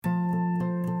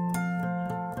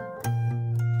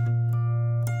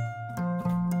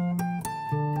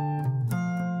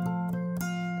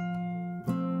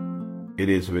It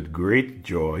is with great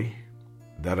joy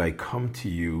that I come to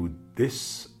you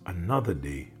this another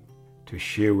day to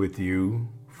share with you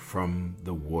from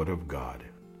the Word of God.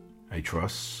 I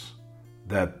trust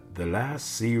that the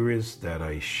last series that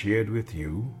I shared with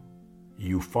you,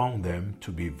 you found them to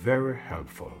be very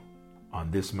helpful on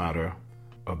this matter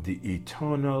of the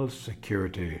eternal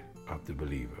security of the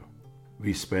believer.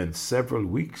 We spent several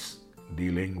weeks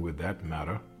dealing with that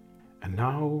matter, and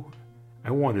now I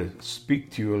want to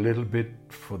speak to you a little bit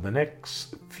for the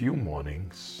next few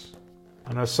mornings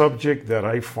on a subject that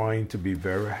I find to be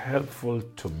very helpful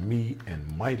to me in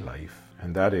my life,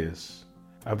 and that is,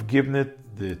 I've given it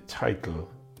the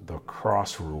title, The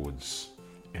Crossroads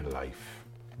in Life.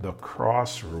 The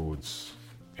Crossroads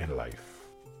in Life.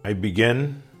 I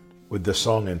begin with the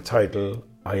song entitled,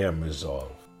 I Am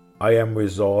Resolved. I am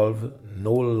resolved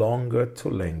no longer to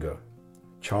linger,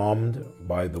 charmed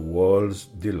by the world's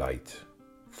delight.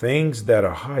 Things that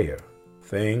are higher,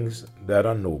 things that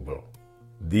are noble,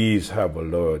 these have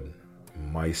allured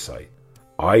my sight.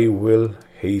 I will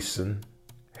hasten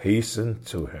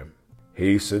to him,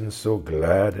 hasten so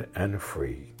glad and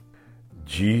free.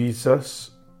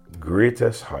 Jesus,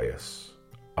 greatest, highest,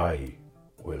 I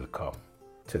will come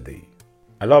to thee.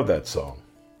 I love that song.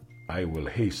 I will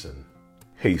hasten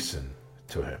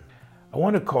to him. I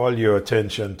want to call your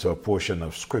attention to a portion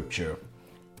of scripture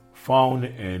found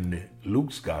in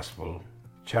Luke's Gospel,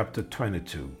 chapter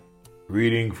 22,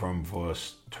 reading from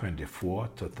verse 24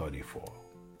 to 34.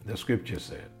 The scripture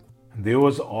said, there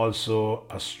was also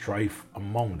a strife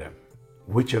among them,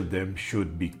 which of them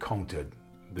should be counted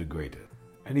the greatest.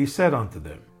 And he said unto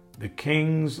them, the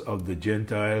kings of the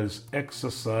Gentiles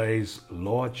exercise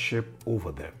lordship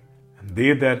over them, and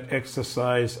they that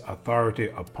exercise authority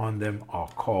upon them are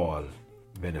called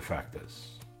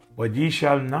benefactors. But ye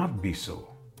shall not be so.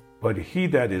 But he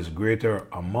that is greater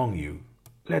among you,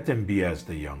 let him be as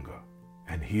the younger,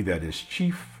 and he that is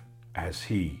chief as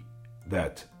he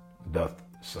that doth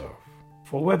serve.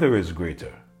 For whether is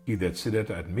greater, he that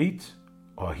sitteth at meat,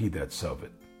 or he that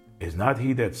serveth? Is not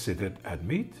he that sitteth at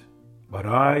meat? But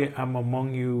I am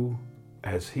among you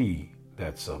as he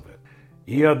that serveth.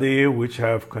 Ye are they which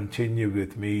have continued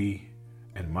with me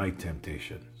in my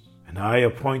temptations. And I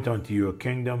appoint unto you a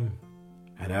kingdom,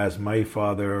 and as my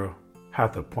Father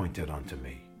hath appointed unto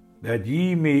me, that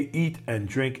ye may eat and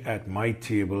drink at my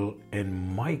table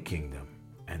in my kingdom,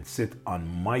 and sit on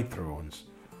my thrones,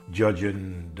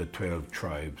 judging the 12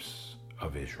 tribes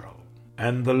of Israel.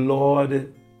 And the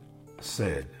Lord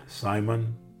said,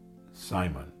 Simon,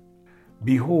 Simon,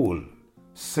 behold,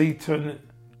 Satan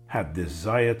hath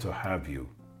desired to have you,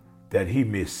 that he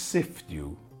may sift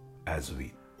you as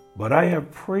wheat. But I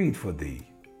have prayed for thee,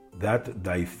 that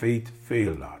thy faith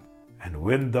fail not. And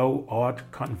when thou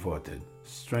art converted,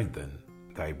 strengthen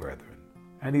thy brethren.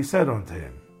 And he said unto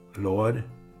him, Lord,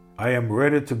 I am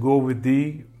ready to go with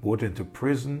thee both into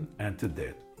prison and to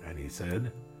death. And he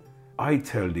said, I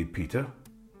tell thee, Peter,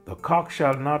 the cock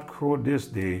shall not crow this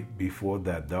day before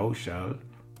that thou shalt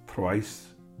thrice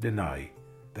deny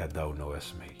that thou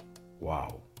knowest me.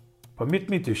 Wow. Permit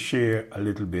me to share a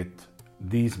little bit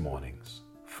these mornings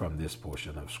from this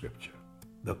portion of Scripture.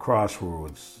 The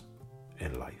crossroads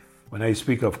in life. When I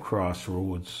speak of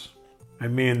crossroads, I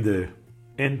mean the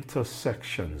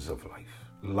intersections of life.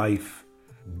 Life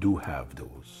do have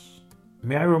those.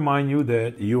 May I remind you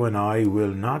that you and I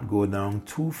will not go down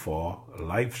too far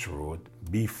life's road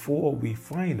before we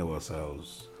find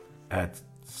ourselves at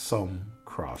some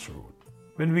crossroad.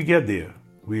 When we get there,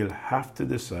 we'll have to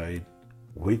decide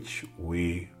which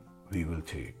way we will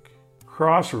take.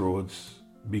 Crossroads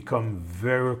become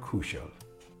very crucial.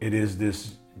 It is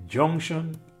this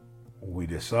junction we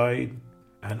decide,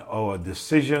 and our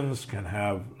decisions can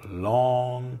have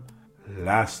long-lasting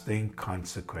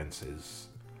consequences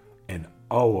in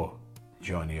our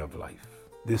journey of life.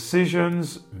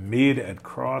 Decisions made at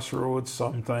crossroads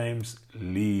sometimes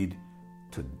lead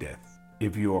to death.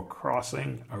 If you are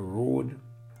crossing a road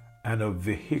and a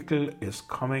vehicle is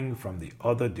coming from the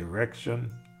other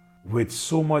direction with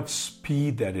so much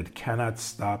speed that it cannot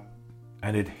stop,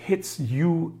 and it hits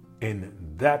you in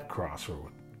that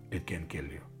crossroad, it can kill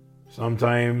you.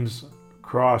 Sometimes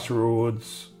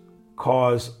crossroads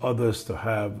cause others to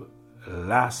have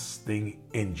lasting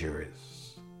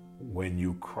injuries when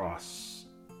you cross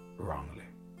wrongly.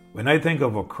 When I think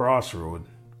of a crossroad,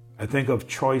 I think of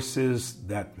choices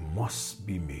that must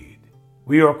be made.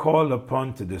 We are called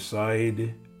upon to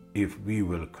decide if we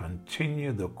will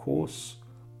continue the course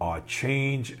or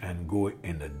change and go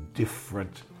in a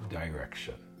different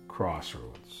direction.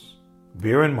 Crossroads.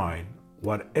 Bear in mind,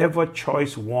 whatever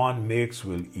choice one makes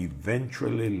will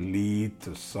eventually lead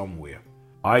to somewhere.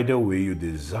 either where you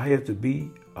desire to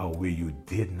be or where you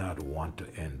did not want to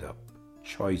end up.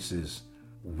 Choices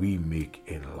we make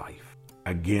in life.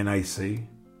 Again, I say,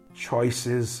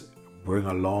 choices bring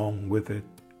along with it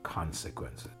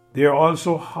consequences. There are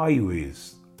also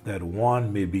highways that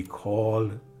one may be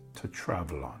called to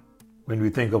travel on. When we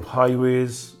think of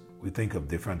highways, we think of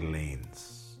different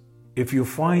lanes. If you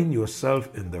find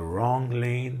yourself in the wrong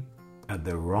lane at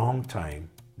the wrong time,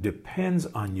 depends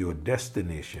on your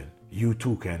destination, you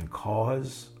too can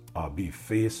cause or be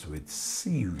faced with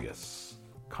serious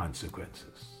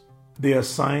consequences. There are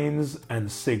signs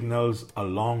and signals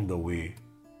along the way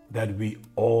that we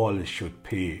all should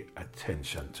pay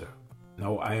attention to.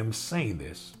 Now, I am saying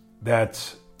this,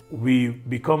 that we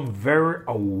become very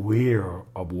aware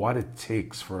of what it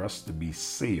takes for us to be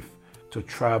safe to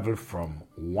travel from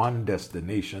one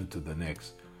destination to the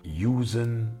next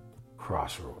using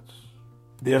crossroads.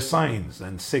 There are signs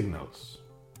and signals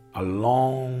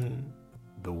along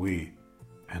the way,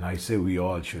 and I say we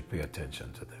all should pay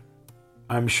attention to them.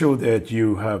 I'm sure that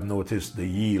you have noticed the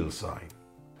yield sign.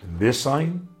 This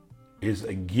sign is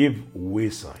a give way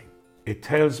sign. It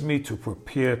tells me to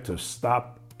prepare to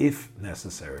stop if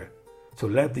necessary, to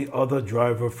let the other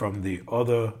driver from the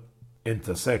other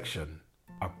intersection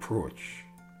approach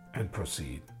and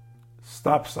proceed.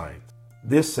 Stop sign.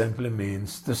 This simply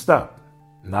means to stop,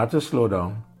 not to slow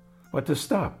down, but to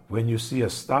stop. When you see a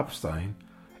stop sign,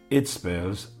 it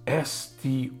spells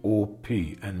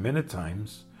S-T-O-P. And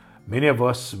many of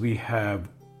us, we have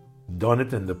done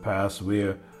it in the past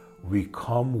where we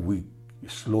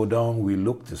slow down, we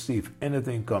look to see if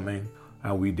anything coming,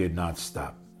 and we did not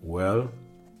stop. Well,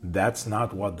 that's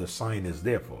not what the sign is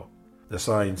there for. The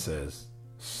sign says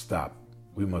stop.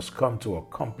 We must come to a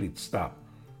complete stop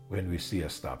when we see a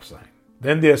stop sign.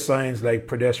 Then there are signs like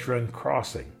pedestrian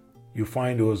crossing. You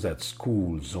find those at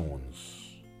school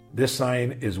zones. This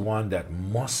sign is one that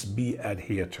must be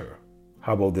adhered to.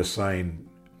 How about the sign,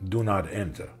 do not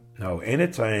enter? Now,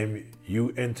 anytime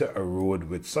you enter a road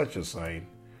with such a sign,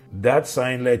 that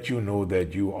sign lets you know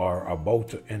that you are about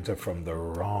to enter from the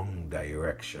wrong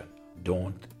direction.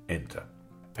 Don't enter.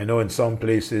 I know in some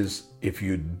places, if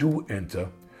you do enter,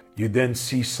 you then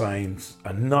see signs,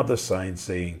 another sign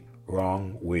saying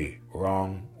wrong way.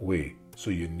 So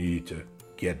you need to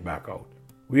get back out.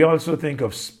 We also think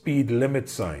of speed limit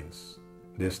signs.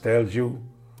 This tells you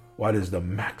what is the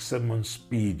maximum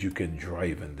speed you can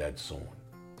drive in that zone.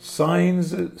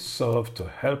 Signs serve to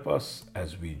help us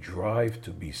as we drive to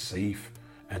be safe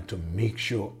and to make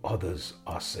sure others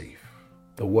are safe.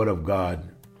 The Word of God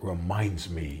reminds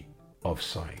me of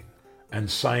signs, and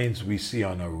signs we see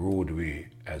on a roadway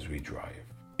as we drive.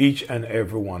 Each and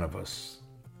every one of us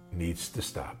needs to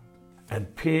stop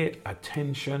and pay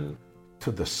attention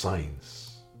to the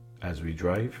signs as we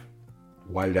drive.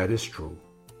 While that is true,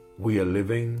 we are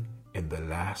living in the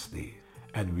last day,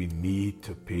 and we need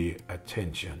to pay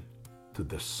attention to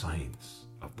the signs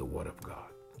of the Word of God.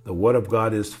 The Word of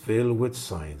God is filled with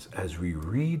signs. As we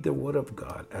read the Word of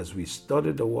God, as we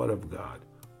study the Word of God,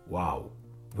 wow,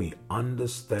 we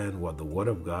understand what the Word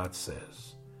of God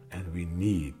says, and we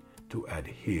need to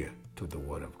adhere to the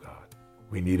Word of God.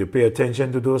 We need to pay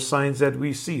attention to those signs that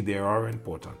we see. They are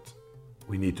important.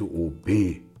 We need to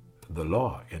obey the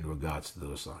law in regards to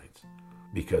those signs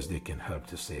because they can help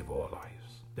to save our lives.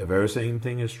 The very same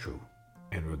thing is true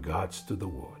in regards to the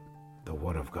Word. The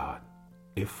Word of God,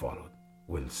 if followed,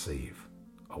 will save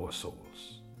our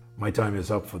souls. My time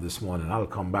is up for this morning. I'll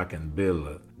come back and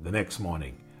build the next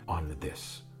morning on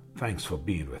this. Thanks for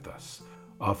being with us.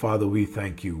 Our Father, we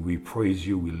thank you, we praise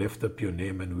you, we lift up your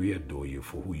name, and we adore you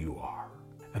for who you are.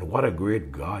 And what a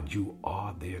great God you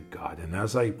are, dear God. And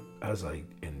as I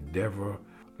endeavor,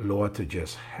 Lord, to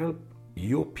just help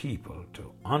your people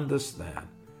to understand,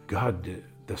 God,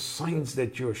 the signs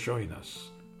that you're showing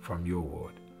us from your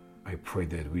word, I pray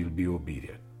that we'll be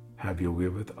obedient. Have your way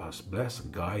with us. Bless,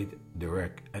 guide,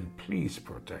 direct, and please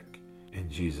protect. In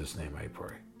Jesus' name I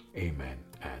pray. Amen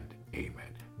and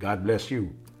amen. God bless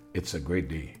you. It's a great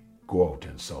day. Go out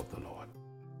and serve the Lord.